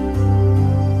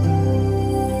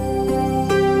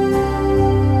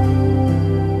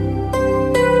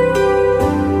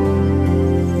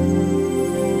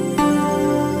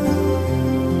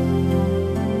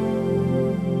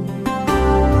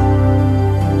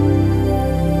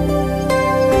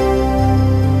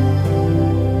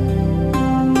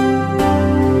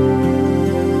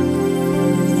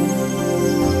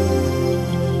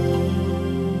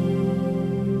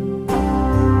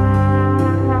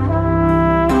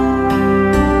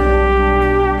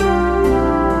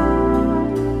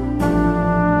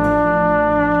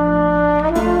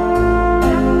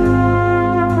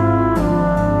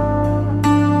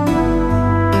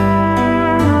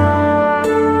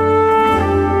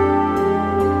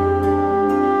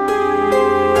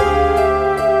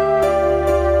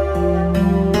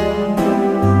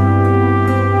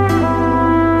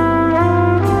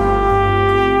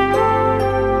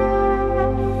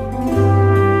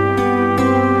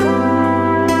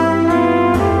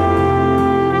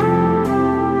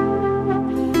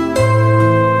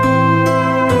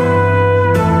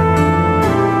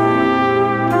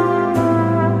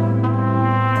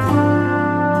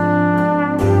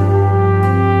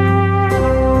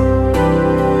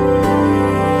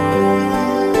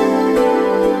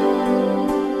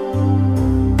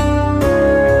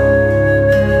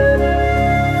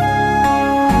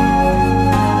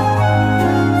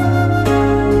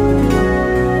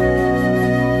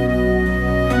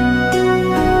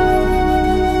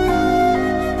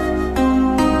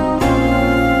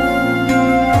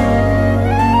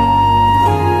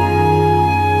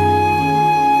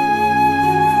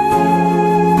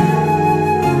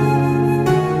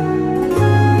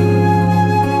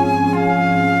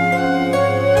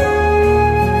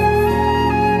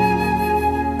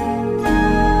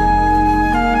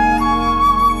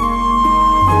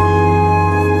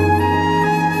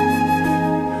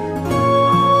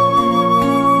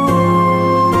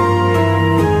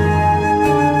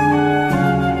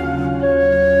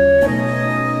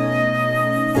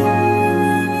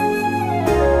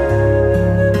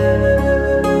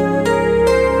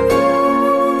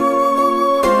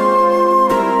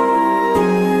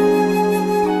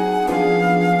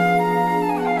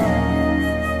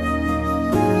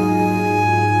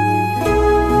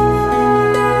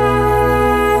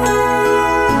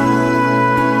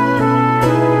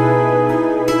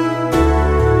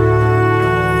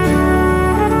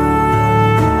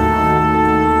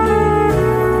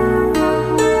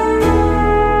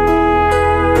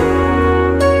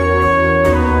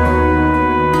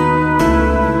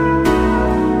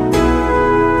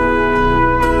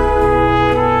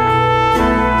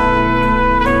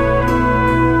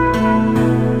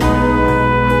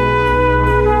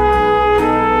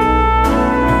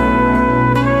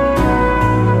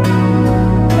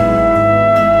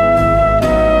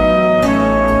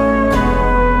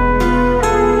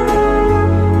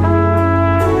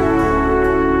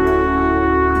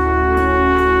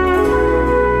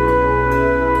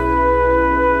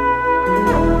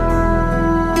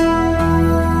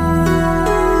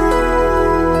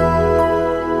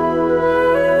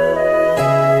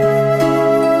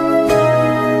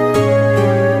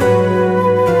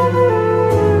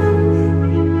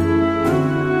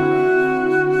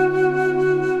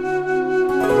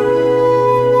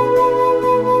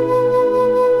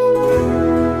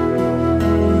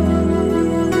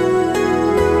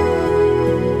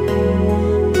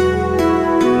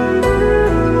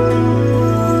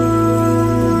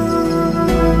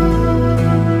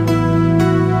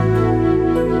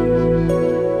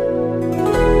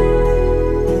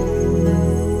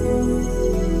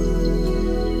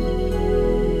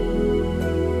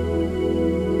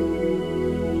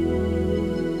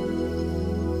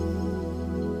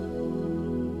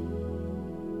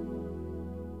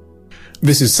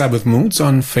 This is Sabbath Moods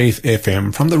on Faith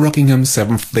FM from the Rockingham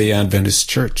Seventh-day Adventist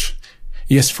Church.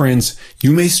 Yes, friends,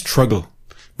 you may struggle,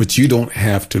 but you don't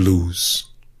have to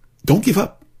lose. Don't give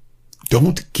up.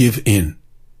 Don't give in.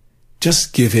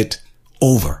 Just give it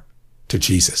over to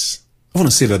Jesus. I want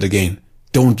to say that again.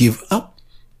 Don't give up.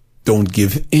 Don't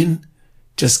give in.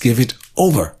 Just give it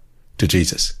over to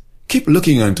Jesus. Keep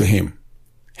looking unto him.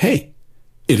 Hey,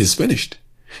 it is finished.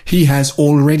 He has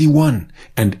already won.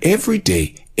 And every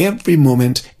day, every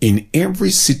moment, in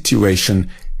every situation,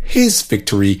 his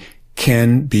victory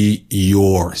can be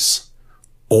yours.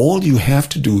 All you have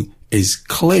to do is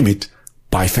claim it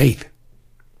by faith.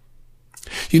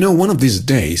 You know, one of these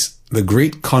days, the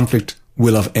great conflict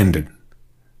will have ended.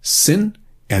 Sin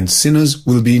and sinners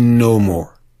will be no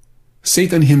more.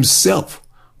 Satan himself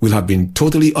will have been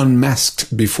totally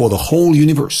unmasked before the whole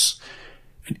universe.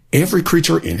 And every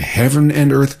creature in heaven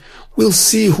and earth will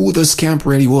see who the scamp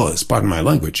really was, pardon my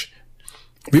language.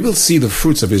 We will see the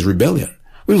fruits of his rebellion.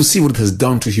 We will see what it has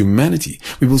done to humanity.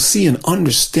 We will see and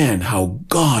understand how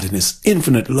God in his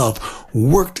infinite love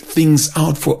worked things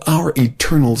out for our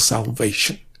eternal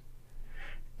salvation.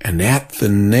 And at the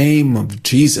name of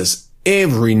Jesus,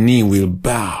 every knee will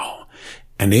bow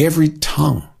and every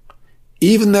tongue,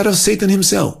 even that of Satan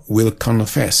himself, will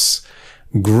confess,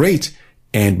 "Great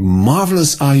and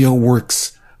marvelous are your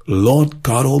works, Lord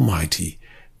God Almighty.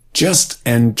 Just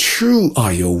and true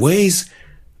are your ways,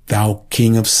 thou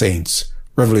King of saints."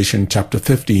 Revelation chapter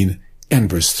 15 and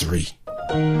verse 3.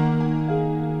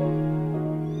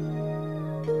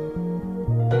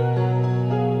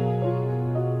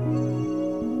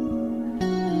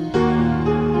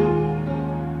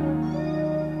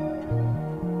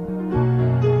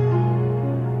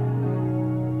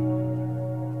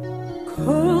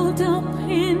 Curled up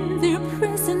in their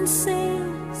prison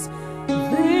cells,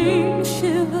 they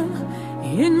shiver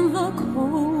in the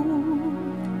cold.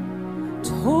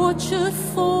 Tortured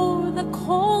for the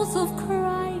cause of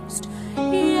Christ,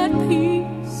 yet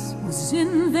peace was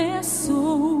in their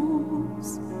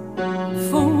souls.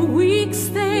 For weeks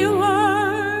they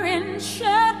were in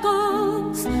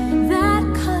shackles that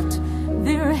cut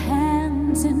their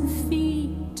hands and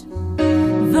feet.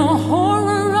 The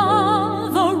horror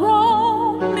of a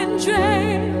Roman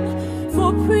jail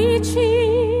for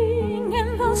preaching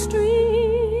in the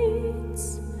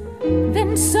streets.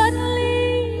 Then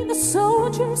suddenly the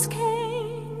soldiers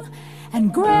came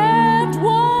and grabbed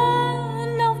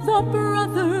one of the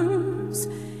brothers.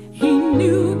 He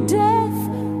knew death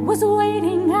was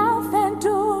waiting out that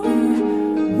door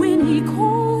when he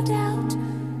called out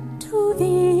to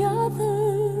the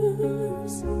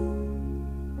others,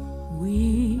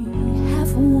 "We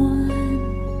have won.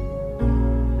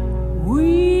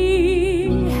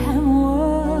 We have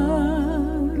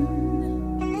won.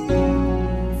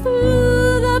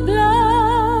 Through the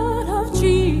blood of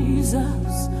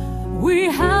Jesus, we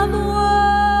have won.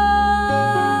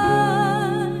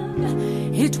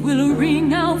 It will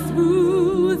ring out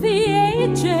through the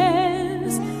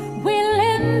ages. We'll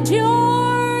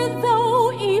endure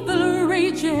though evil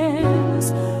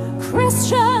rages.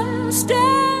 Christians,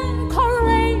 stand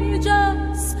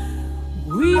courageous.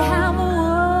 We have won."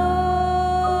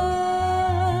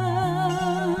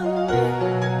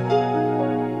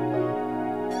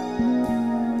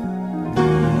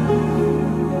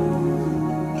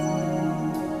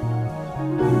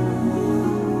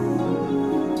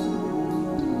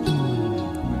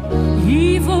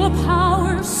 Evil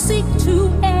powers seek to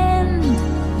end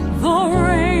the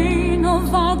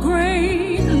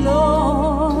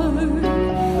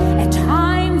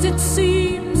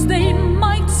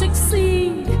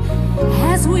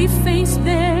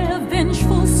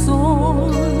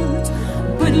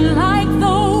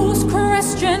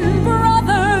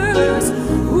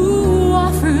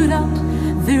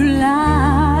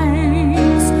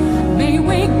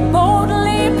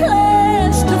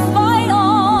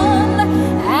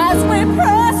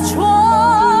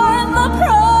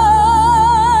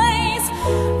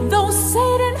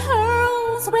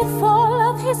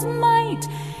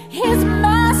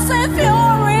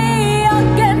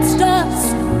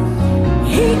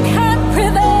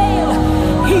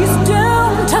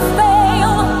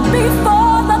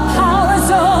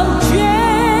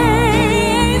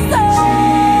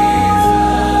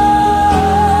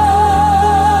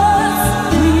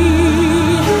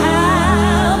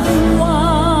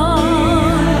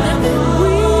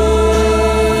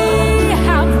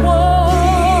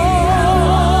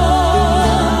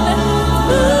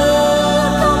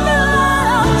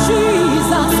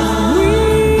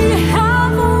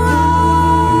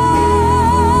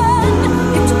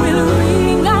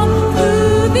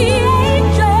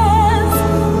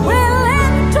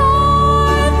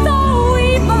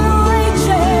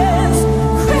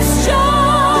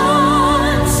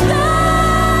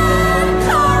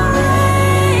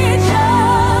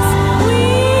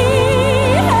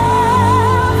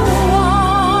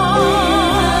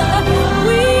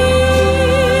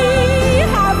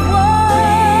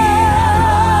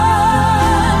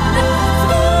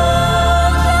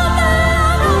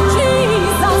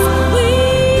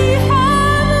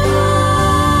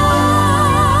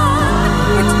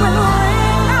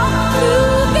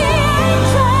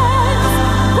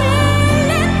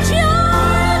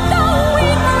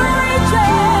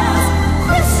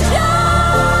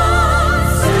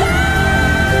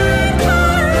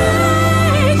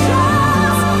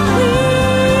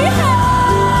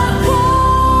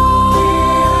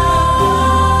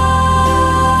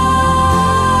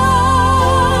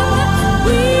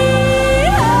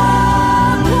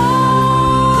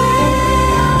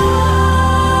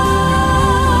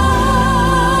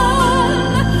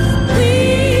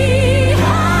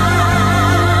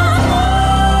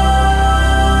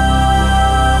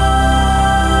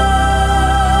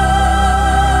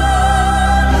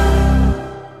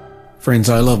Friends,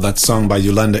 I love that song by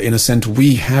Yolanda Innocent,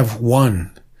 We Have Won.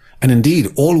 And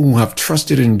indeed, all who have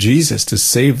trusted in Jesus to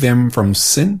save them from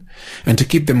sin and to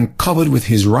keep them covered with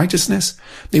his righteousness,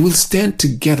 they will stand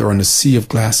together on a sea of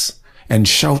glass and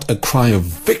shout a cry of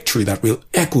victory that will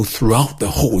echo throughout the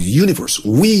whole universe.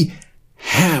 We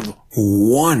have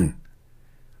won.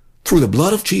 Through the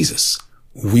blood of Jesus,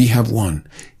 we have won.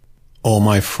 Oh,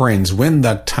 my friends, when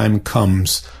that time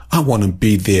comes, I want to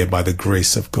be there by the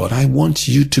grace of God. I want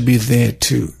you to be there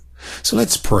too. So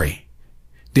let's pray.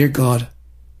 Dear God,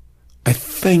 I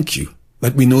thank you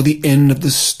that we know the end of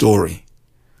the story.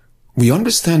 We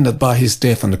understand that by his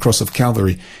death on the cross of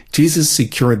Calvary, Jesus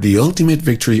secured the ultimate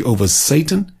victory over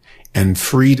Satan and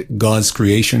freed God's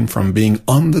creation from being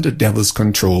under the devil's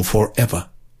control forever.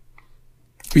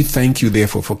 We thank you,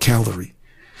 therefore, for Calvary.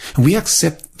 And we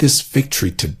accept this victory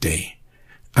today.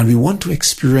 And we want to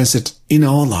experience it in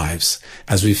our lives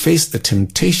as we face the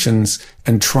temptations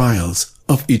and trials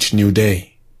of each new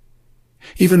day.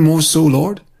 Even more so,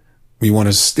 Lord, we want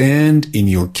to stand in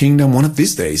your kingdom one of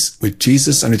these days with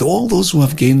Jesus and with all those who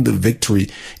have gained the victory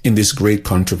in this great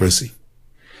controversy.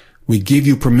 We give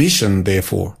you permission,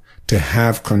 therefore, to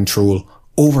have control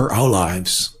over our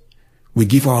lives. We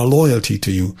give our loyalty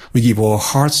to you. We give our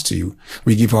hearts to you.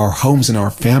 We give our homes and our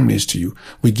families to you.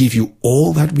 We give you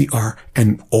all that we are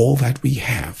and all that we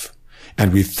have.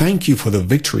 And we thank you for the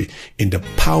victory in the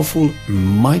powerful,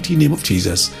 mighty name of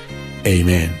Jesus.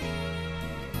 Amen.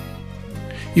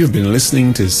 You've been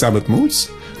listening to Sabbath Moods,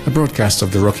 a broadcast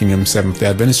of the Rockingham Seventh-day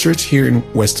Adventist Church here in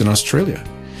Western Australia.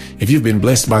 If you've been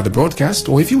blessed by the broadcast,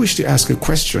 or if you wish to ask a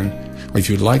question, or if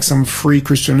you'd like some free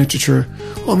Christian literature,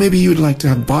 or maybe you'd like to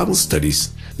have Bible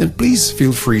studies, then please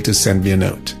feel free to send me a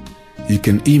note. You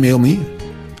can email me,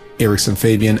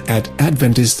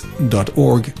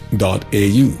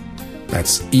 ericksonfabian@adventist.org.au.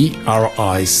 That's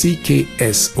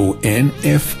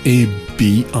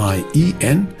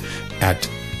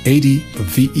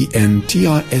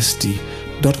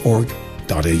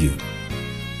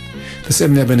The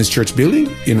Seventh-day Adventist Church building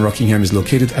in Rockingham is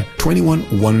located at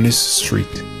 21 Oneness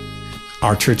Street.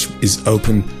 Our church is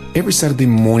open every Saturday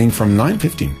morning from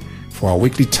 9:15 for our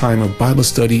weekly time of Bible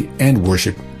study and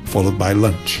worship, followed by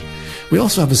lunch. We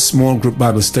also have a small group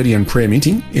Bible study and prayer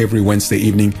meeting every Wednesday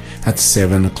evening at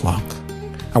 7 o'clock.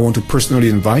 I want to personally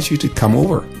invite you to come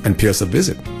over and pay us a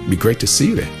visit. It'd be great to see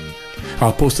you there.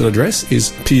 Our postal address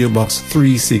is P.O. Box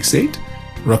 368,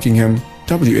 Rockingham,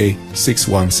 WA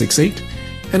 6168,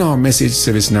 and our message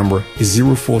service number is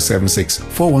 0476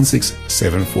 416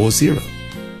 740.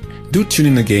 Do tune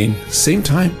in again, same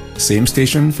time, same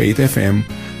station, Faith FM,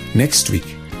 next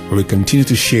week, where we continue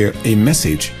to share a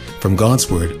message from God's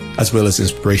Word as well as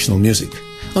inspirational music.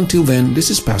 Until then, this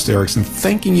is Pastor Erickson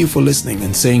thanking you for listening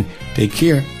and saying, take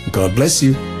care, God bless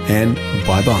you, and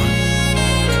bye-bye.